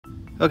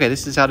Okay,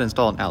 this is how to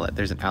install an outlet.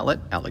 There's an outlet,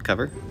 outlet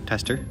cover,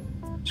 tester,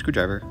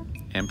 screwdriver,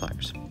 and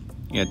pliers.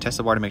 You're gonna test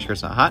the wire to make sure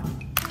it's not hot.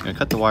 You're gonna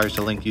cut the wires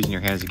to length using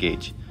your hand as a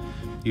gauge.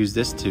 Use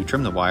this to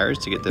trim the wires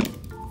to get the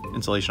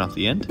insulation off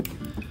the end.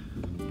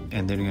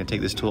 And then you're gonna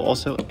take this tool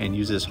also and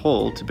use this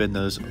hole to bend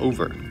those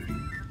over.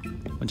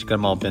 Once you got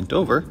them all bent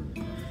over,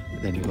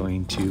 then you're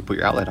going to put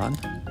your outlet on.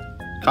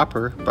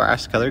 Copper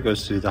brass color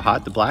goes to the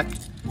hot, the black.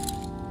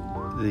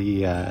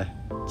 The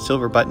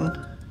silver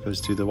button goes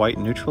to the white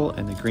and neutral,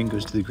 and the green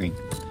goes to the green.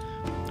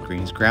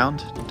 Green is ground.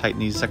 Tighten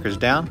these suckers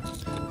down.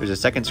 There's a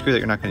second screw that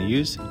you're not going to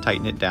use.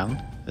 Tighten it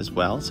down as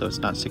well so it's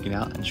not sticking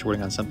out and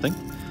shorting on something.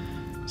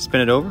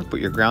 Spin it over, put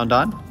your ground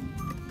on,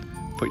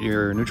 put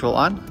your neutral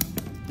on,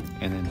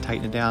 and then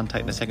tighten it down.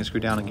 Tighten the second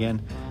screw down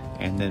again,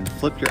 and then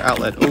flip your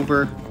outlet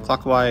over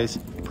clockwise,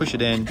 push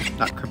it in,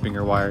 not crimping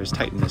your wires,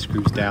 tighten the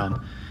screws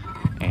down,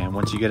 and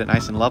once you get it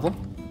nice and level,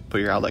 put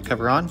your outlet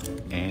cover on,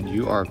 and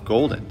you are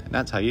golden. And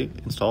that's how you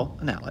install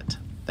an outlet.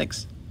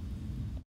 Thanks.